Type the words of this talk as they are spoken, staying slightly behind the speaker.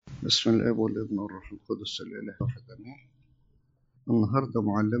بسم الاب والابن والروح القدس الاله واحد امين. النهارده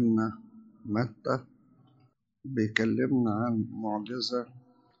معلمنا متى بيكلمنا عن معجزه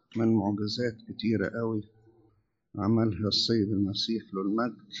من معجزات كتيره قوي عملها السيد المسيح له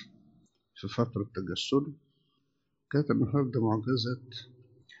المجد في فتره تجسده. كانت النهارده معجزه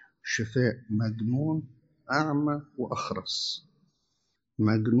شفاء مجنون أعمى وأخرس.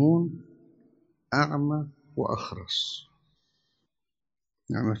 مجنون أعمى وأخرس،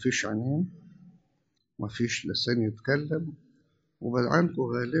 يعني مفيش عينين، مفيش لسان يتكلم. وبعد عنكم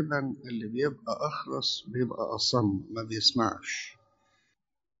غالبا اللي بيبقى أخرس بيبقى أصم، ما بيسمعش،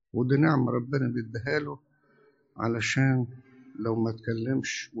 ودي نعمة ربنا بيديها له علشان لو ما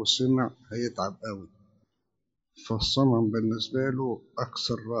تكلمش وسمع هيتعب قوي، فالصمم بالنسبة له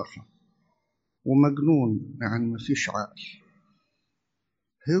أكثر راحة. ومجنون يعني مفيش عقل.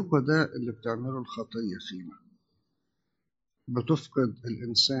 هو ده اللي بتعمله الخطية فينا، بتفقد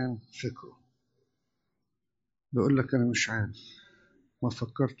الإنسان فكره. بيقول لك أنا مش عارف، ما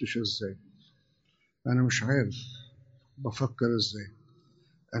فكرتش إزاي، أنا مش عارف بفكر إزاي،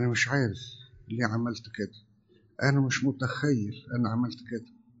 أنا مش عارف ليه عملت كده، أنا مش متخيل أنا عملت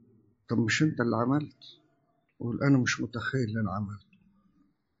كده. طب مش أنت اللي عملت؟ قول أنا مش متخيل اللي أنا عملت.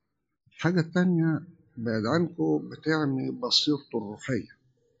 الحاجة التانية، بعد عنكم بتعمي بصيرته الروحية،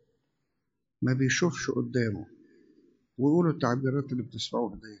 ما بيشوفش قدامه. ويقولوا التعبيرات اللي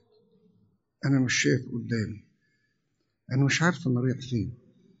بتسمعوها دي، أنا مش شايف قدامي، أنا مش عارف أنا رايح فين،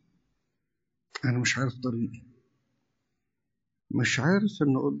 أنا مش عارف طريقي، مش عارف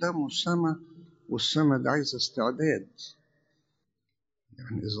إن قدامه السما، والسما دي عايزة استعداد.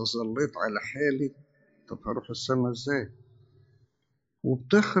 يعني إذا ظليت على حالي طب هروح السما إزاي؟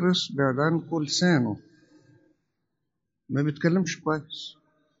 وبتخرس بعد عنكم لسانه، ما بيتكلمش كويس.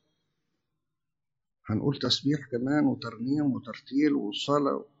 هنقول تسبيح كمان وترنيم وترتيل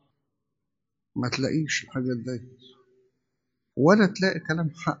وصلاة، ما تلاقيش الحاجات دي، ولا تلاقي كلام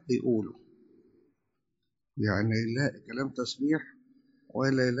حق يقوله. يعني يلاقي كلام تسبيح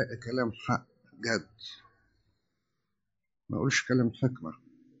ولا يلاقي كلام حق جد، ما يقولش كلام حكمة،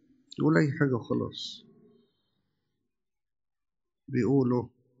 يقول أي حاجة وخلاص. بيقولوا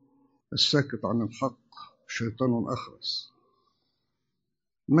الساكت عن الحق شيطان أخرس.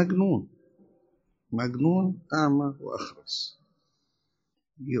 مجنون، مجنون أعمى وأخرس.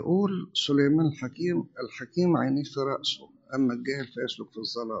 يقول سليمان الحكيم عينيه في رأسه، أما الجاهل فيسلك في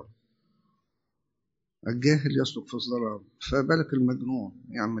الظلام. الجاهل يسلك في الظلام، فبالك المجنون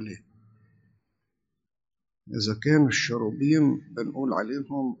يعمل ايه؟ إذا كان الشروبيم بنقول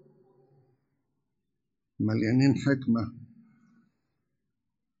عليهم مليانين حكمة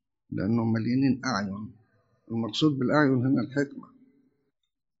لأنهم مليانين أعين، المقصود بالأعين هنا الحكمة.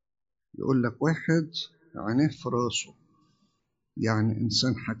 يقول لك واحد عينيه في راسه، يعني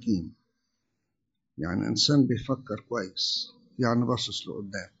إنسان حكيم، يعني إنسان بيفكر كويس، يعني باصص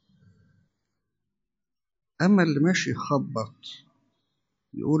لقدام. أما اللي ماشي يخبط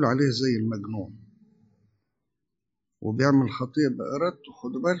يقول عليه زي المجنون، وبيعمل خطية بإرادته.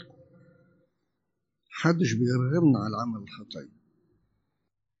 خدوا بالكم، محدش بيرغمنا على عمل الخطية.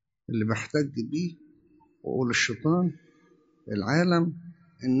 اللي بحتج بيه وأقول الشيطان، العالم،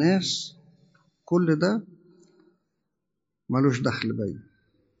 الناس، كل ده ملوش دخل بيا.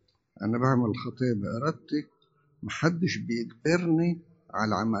 أنا بعمل الخطية بإرادتي، محدش بيجبرني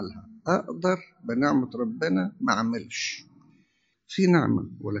على عملها. أقدر بنعمة ربنا ما أعملش، في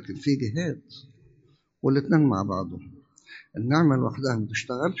نعمة ولكن في جهاد، والاتنين مع بعضهم. النعمة لوحدها ما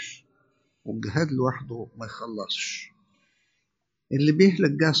تشتغلش، والجهاد لوحده ما يخلصش. اللي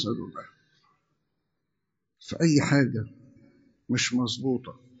بيهلك جسده ده في أي حاجة مش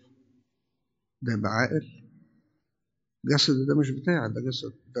مظبوطة ده يبقى عاقل؟ جسدي ده مش بتاعي، ده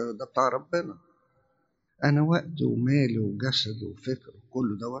جسد ده بتاع ربنا. أنا وقتي ومالي وجسدي وفكري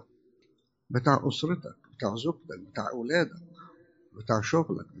وكل دوت بتاع أسرتك، بتاع زوجتك، بتاع أولادك، بتاع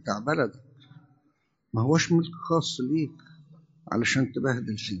شغلك، بتاع بلدك. ما هوش ملك خاص ليك علشان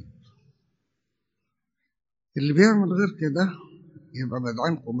تبهدل فيه. اللي بيعمل غير كده يبقى بعد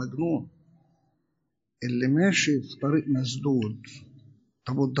عنكم مجنون. اللي ماشي في طريق مسدود،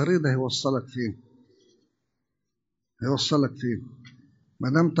 طب والطريق ده هيوصلك فين؟ هيوصلك فين؟ ما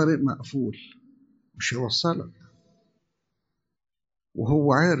دام طريق مقفول مش هيوصلك،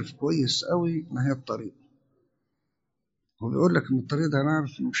 وهو عارف كويس قوي ما هي الطريق. هو بيقول لك ان الطريق ده انا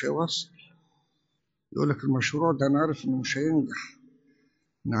عارف انه مش هيوصل، يقول لك المشروع ده انا عارف انه مش هينجح،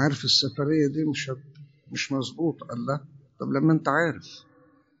 انا عارف السفرية دي مش مظبوط. قال لا، طب لما انت عارف.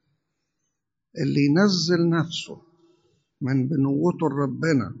 اللي ينزل نفسه من بنوته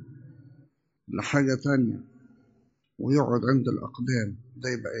لربنا لحاجة تانية ويقعد عند الأقدام ده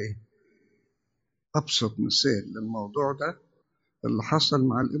يبقى إيه؟ أبسط مثال للموضوع ده اللي حصل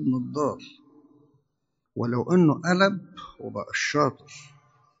مع الابن الضال. ولو إنه قلب وبقى الشاطر،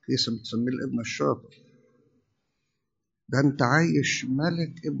 كيسة بتسميه الابن الشاطر، ده أنت عايش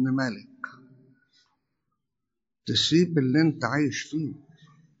ملك ابن ملك، تسيب اللي أنت عايش فيه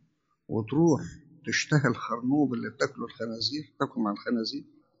وتروح تشتهي الخرنوب اللي بتاكله الخنازير، تاكل مع الخنازير.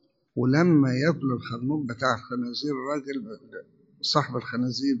 ولما ياكل الخرنوب بتاع الخنازير، الراجل صاحب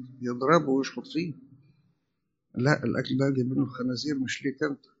الخنازير يضربه ويشخط فيه. لا، الأكل ده جايبينه الخنازير مش ليك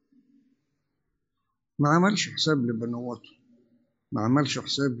أنت. ما عملش حساب لبنوته، ما عملش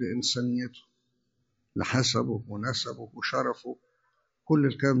حساب لإنسانيته، لحسبه ونسبه وشرفه. كل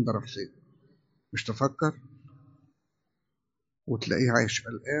الكلام ده راح فين؟ مش تفكر؟ وتلاقيه عايش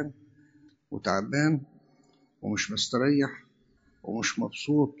قلقان وتعبان ومش مستريح ومش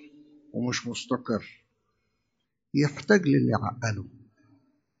مبسوط ومش مستقر. يحتاج للي يعقله.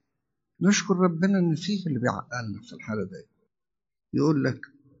 نشكر ربنا إن فيه اللي بيعقلنا في الحالة دي. يقول لك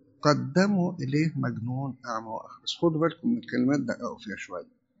قدموا إليه مجنون أعمى وأخرس. خدوا بالكم من الكلمات، دققوا فيها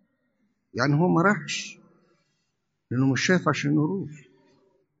شوية. يعني هو ما راحش لأنه مش شايف عشان يروح،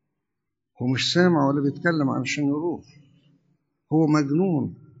 هو مش سامع ولا بيتكلم عشان يروح، هو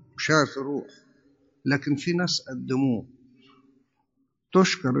مجنون مش عارف يروح. لكن في ناس قدموه.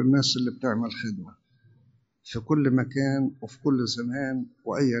 تشكر الناس اللي بتعمل خدمة في كل مكان وفي كل زمان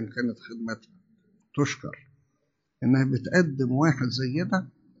وأيا كانت خدمتها. تشكر إنها بتقدم واحد زي ده،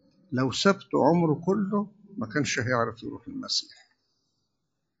 لو سبته عمره كله ما كانش هيعرف يروح المسيح.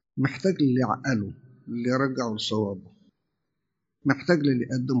 محتاج للي يعقله، اللي يرجعه لصوابه، محتاج للي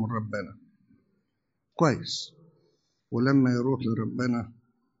يقدمه لربنا كويس. ولما يروح لربنا،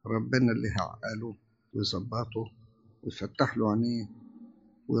 ربنا اللي هيعقله ويظبطه ويفتح له عينيه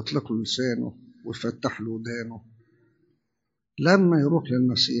ويطلق له لسانه ويفتح له ودانه. لما يروح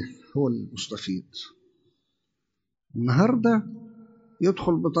للمسيح هو المستفيد. النهارده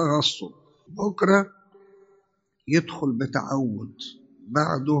يدخل بتغصب، بكره يدخل بتعود،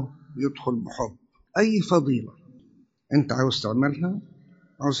 بعده يدخل بحب. أي فضيلة أنت عاوز تعملها،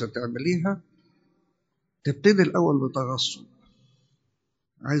 عاوز تعمليها، تبتدي الأول بتغصب.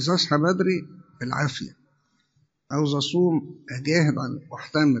 عايز أصحى بدري بالعافية، عاوز أصوم أجاهد عن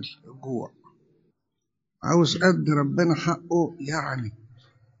واحتمل الجوع، عاوز أدي ربنا حقه، يعني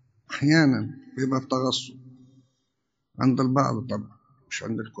أحيانا بيبقى بتغصب عند البعض طبعا مش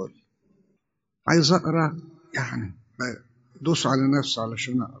عند الكل. عايز أقرأ، يعني دوس على نفسي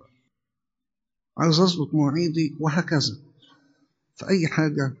علشان أقرأ. عايز أظبط مواعيدي، وهكذا. في أي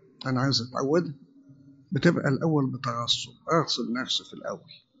حاجة أنا عايز أتعودها بتبقى الأول بتغصب، أغصب نفسي في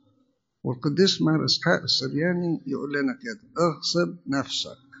الأول. والقديس مارمرقس السرياني يقول لنا كده: اغصب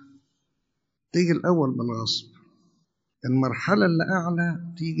نفسك. تيجي الأول بالغصب. المرحلة اللي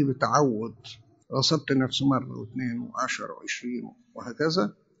أعلى تيجي بتعود. غصبت نفسي مرة واثنين وعشرة وعشرين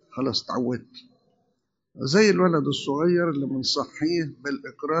وهكذا، خلاص تعودت. زي الولد الصغير اللي بنصحيه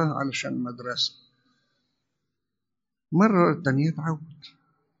بالإكراه علشان المدرسة، مرة تانية تعود.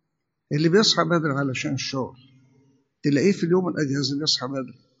 اللي بيصحى بدري علشان الشغل، تلاقيه في اليوم الأجازة بيصحى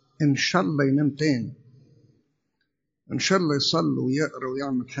بدري، إن شاء الله ينام تاني، إن شاء الله يصلي ويقرأ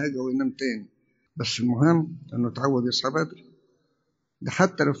ويعمل حاجة وينام تاني، بس المهم إنه تعود يصحى بدري. ده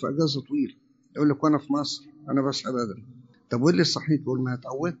حتى لو في أجازة طويلة. يقول لك وأنا في مصر أنا بصحى بدري. طب واللي صحيت؟ يقول ما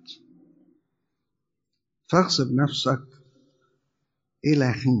اتعودت. فاغصب نفسك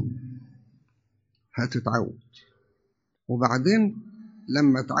إلى حين هتتعود. وبعدين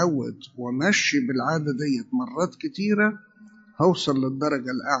لما تعود ومشي بالعادة ديت مرات كتيرة، هوصل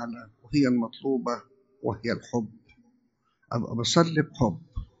للدرجة الأعلى وهي المطلوبة، وهي الحب. أبقى بصلي بحب.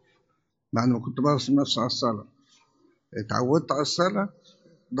 بعد ما كنت بغصب نفسي على الصلاة، اتعودت على الصلاة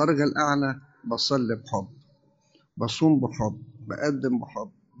الدرجة الأعلى، بصلي بحب، بصوم بحب، بقدم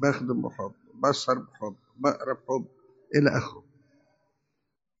بحب، بخدم بحب، بسهر بحب، بقرا بحب، إلى آخره.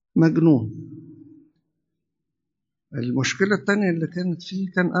 مجنون. المشكلة التانية اللي كانت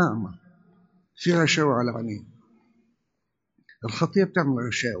فيه، كان أعمى، في غشاوة على عينيه. الخطية بتعمل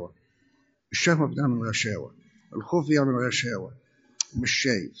غشاوة، الشهوة بتعمل غشاوة، الخوف يعمل غشاوة، مش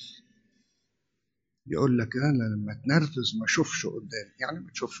شايف. يقول لك أنا لما اتنرفز ما أشوفش قدام. يعني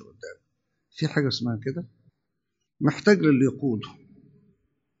ما تشوفش قدام، في حاجة اسمها كده. محتاج للي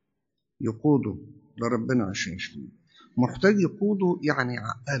يقوده لربنا عشان يشفيه. محتاج يقوده، يعني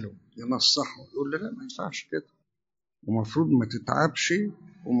يعقله، ينصحه، يقول له لا ما ينفعش كده، ومفروض ما تتعبش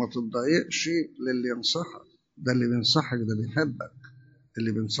وما تتضايقش للي ينصحك. ده اللي بينصحك ده بيحبك،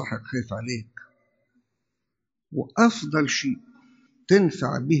 اللي بينصحك خايف عليك. وأفضل شيء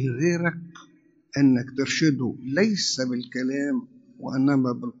تنفع به غيرك إنك ترشده، ليس بالكلام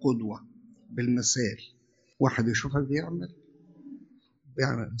وإنما بالقدوة، بالمثال. واحد يشوفك بيعمل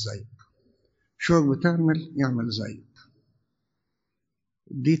زيك، شوفك بتعمل يعمل زيك.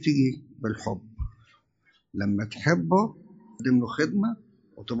 دي تيجي بالحب. لما تحبه تقدم له خدمة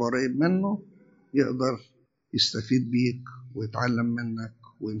وتبقى قريب منه، يقدر يستفيد بيك ويتعلم منك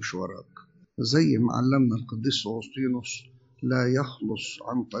ويمشي وراك. زي ما علمنا القديس أغسطينوس: لا يخلص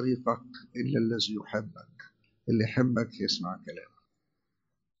عن طريقك إلا الذي يحبك. اللي يحبك يسمع كلامك.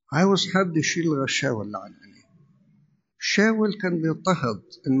 عاوز حد يشيل الغشاوة اللي عن عينيه. شاول كان بيضطهد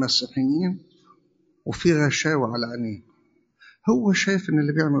المسيحيين وفي غشاوة على عينيه، هو شايف ان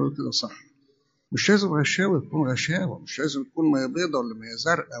اللي بيعمله كده صح. مش لازم غشاوة تكون غشاوة، مش لازم تكون مية بيضة ولا مية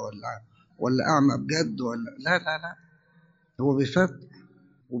زرقاء ولا أعمى بجد لا لا لا. هو بيفتح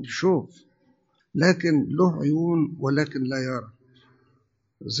وبيشوف، لكن له عيون ولكن لا يرى.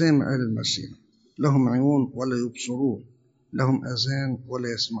 زي ما قال المسيح: لهم عيون ولا يبصرون، لهم أذان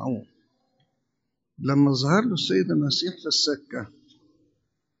ولا يسمعون. لما ظهر له السيد المسيح في السكة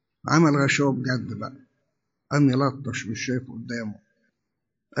عمل غشاوة بجد بقى، قام يلطش مش شايف قدامه.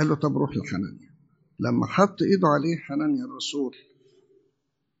 قال له: طب روح لحنانيا. لما حط ايده عليه حنانيا الرسول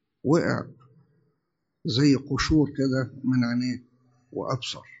وقع زي قشور كده من عينيه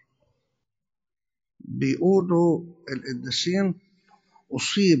وأبصر. بيقولوا القديسين: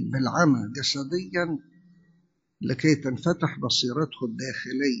 أصيب بالعمى جسديا لكي تنفتح بصيرته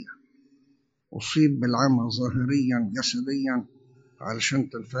الداخلية، أصيب بالعمى ظاهريا جسديا علشان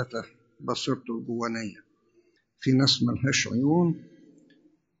تنفتح بصيرته الجوانية. في ناس ملهاش عيون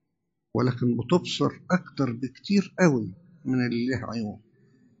ولكن بتبصر أكتر بكتير قوي من اللي له عيون.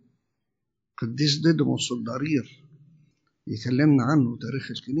 قديس ديدموس الضرير يكلمنا عنه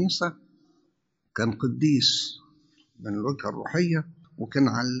تاريخ الكنيسة. كان قديس من الوجهة الروحية، وكان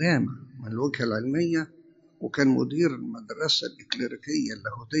علامة من الوجهة العلمية، وكان مدير المدرسة الإكليريكية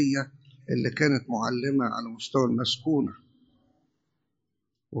اللاهوتية اللي كانت معلمة على مستوى المسكونة.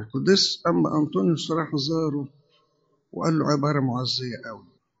 والقديس أما أنطونيوس راح زاره وقال له عبارة معزية قوي.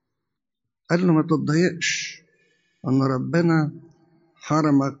 قال له: ما تتضايقش أن ربنا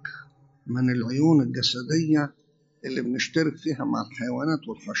حرمك من العيون الجسدية اللي بنشترك فيها مع الحيوانات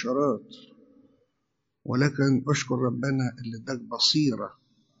والحشرات، ولكن أشكر ربنا اللي اداك بصيرة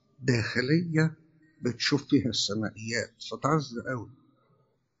داخلية بتشوف فيها السمائيات، فتعز قوي.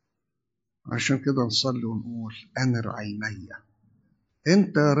 عشان كده نصلي ونقول: أنر عيني.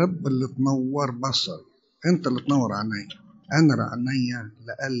 أنت يا رب اللي تنور بصري، أنت اللي تنور عيني. أنر عيني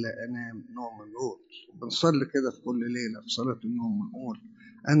لألا أنام نوم اللوط. بنصلي كده في كل ليلة في صلاة النوم ونقول: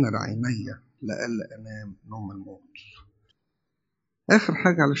 أنر عيني لألا أنام نوم الموت. آخر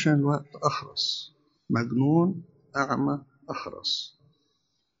حاجة علشان الوقت: أخرس. مجنون، أعمى، أخرس،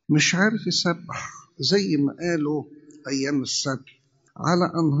 مش عارف يسبح. زي ما قالوا أيام السبت: على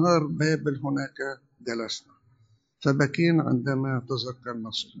أنهار بابل هناك جلسنا فبكينا عندما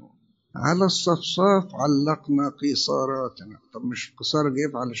تذكرنا صهيون، على الصفصاف علقنا قيصاراتنا. طب مش قيصار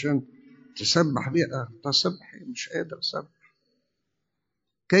جايب علشان تسبح بيها؟ تسبح مش قادر أسبح.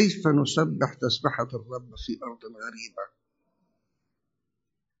 كيف نسبح تسبحة الرب في أرض غريبة؟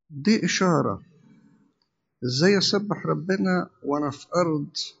 دي إشارة إزاي أسبح ربنا وأنا في أرض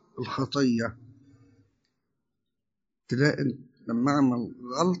الخطية. تلاقي لما أعمل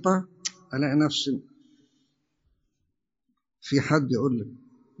غلطة ألاقي نفسي في حد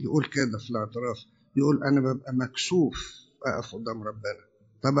يقول كده في الاعتراف، يقول: أنا ببقى مكسوف أقف قدام ربنا.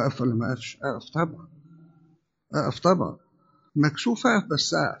 طب أقف ولا ما أقفش؟ أقف طبعا، أقف طبعا. مكسوف أقف،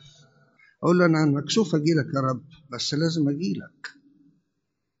 بس أقف. أقول له: أنا مكسوف أجيلك يا رب، بس لازم أجيلك.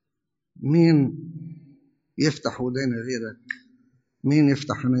 مين يفتح وداني غيرك؟ مين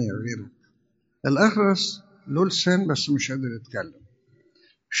يفتح عينيا غيرك؟ الأخرس له لسان بس مش قادر يتكلم،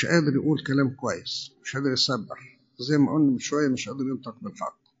 مش قادر يقول كلام كويس، مش قادر يسبح. زي ما قلنا من شوية مش قادر ينطق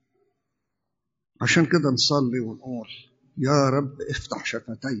بالحق. عشان كده نصلي ونقول: يا رب افتح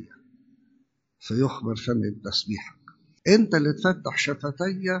شفتي فيخبر فمي بتسبيحك. انت اللي تفتح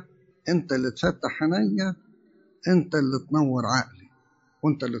شفتي، انت اللي تفتح عينيا، انت اللي تنور عقلي،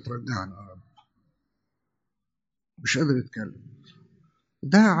 وانت اللي ترجعني يا رب. مش قادر يتكلم.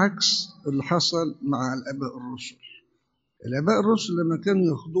 ده عكس اللي حصل مع الاباء الرسل. الاباء الرسل لما كانوا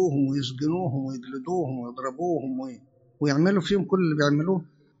ياخدوهم ويسجنوهم ويجلدوهم ويضربوهم ويعملوا فيهم كل اللي بيعملوه،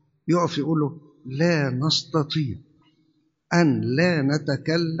 يقف يقولوا: لا نستطيع أن لا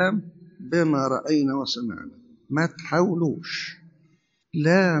نتكلم بما رأينا وسمعنا. ما تحاولوش،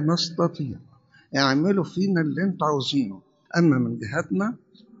 لا نستطيع. اعملوا فينا اللي انتوا عاوزينه، أما من جهتنا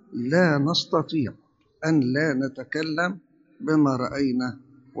لا نستطيع أن لا نتكلم بما رأينا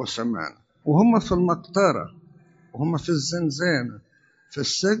وسمعنا. وهم في المقطرة وهم في الزنزانة في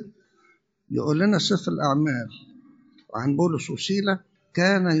السجن، يقول لنا سفر الأعمال عن بولس وسيلة: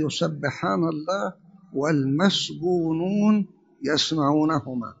 كان يسبحان الله والمسجونون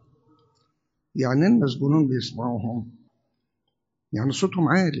يسمعونهما. يعني المسجونون بيسمعوهم، يعني صوتهم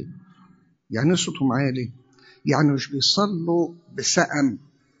عالي. يعني صوتهم عالي، يعني مش بيصلوا بسأم،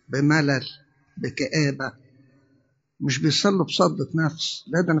 بملل، بكآبة، مش بيصلوا بصدة نفس،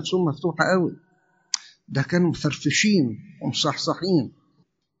 لا ده نفسهم مفتوحة قوي، ده كانوا مفرفشين ومصحصحين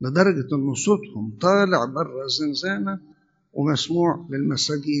لدرجة ان صوتهم طالع بره الزنزانة ومسموع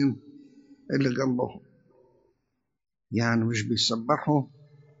للمساجين اللي جنبهم. يعني مش بيسبحوا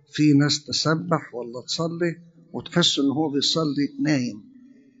في ناس تسبح ولا تصلي وتحس ان هو بيصلي نايم،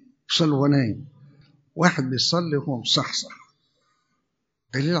 بيصلي وهو نايم. واحد بيصلي وهو مصحصح،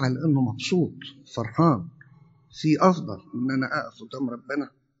 دليل على انه مبسوط فرحان. في افضل من ان انا اقف قدام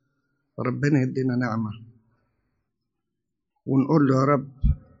ربنا يدينا نعمة ونقول له: يا رب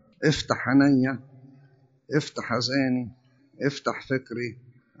افتح عينيا، افتح اذاني، افتح فكري،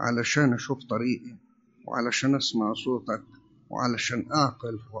 علشان اشوف طريقي، وعلشان اسمع صوتك، وعلشان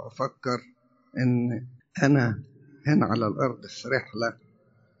اعقل وافكر ان انا هنا على الارض في رحلة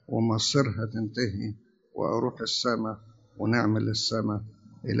ومصيرها تنتهي واروح السماء ونعمل السماء.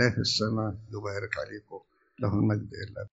 اله السماء يبارك عليكم، له المجد إلا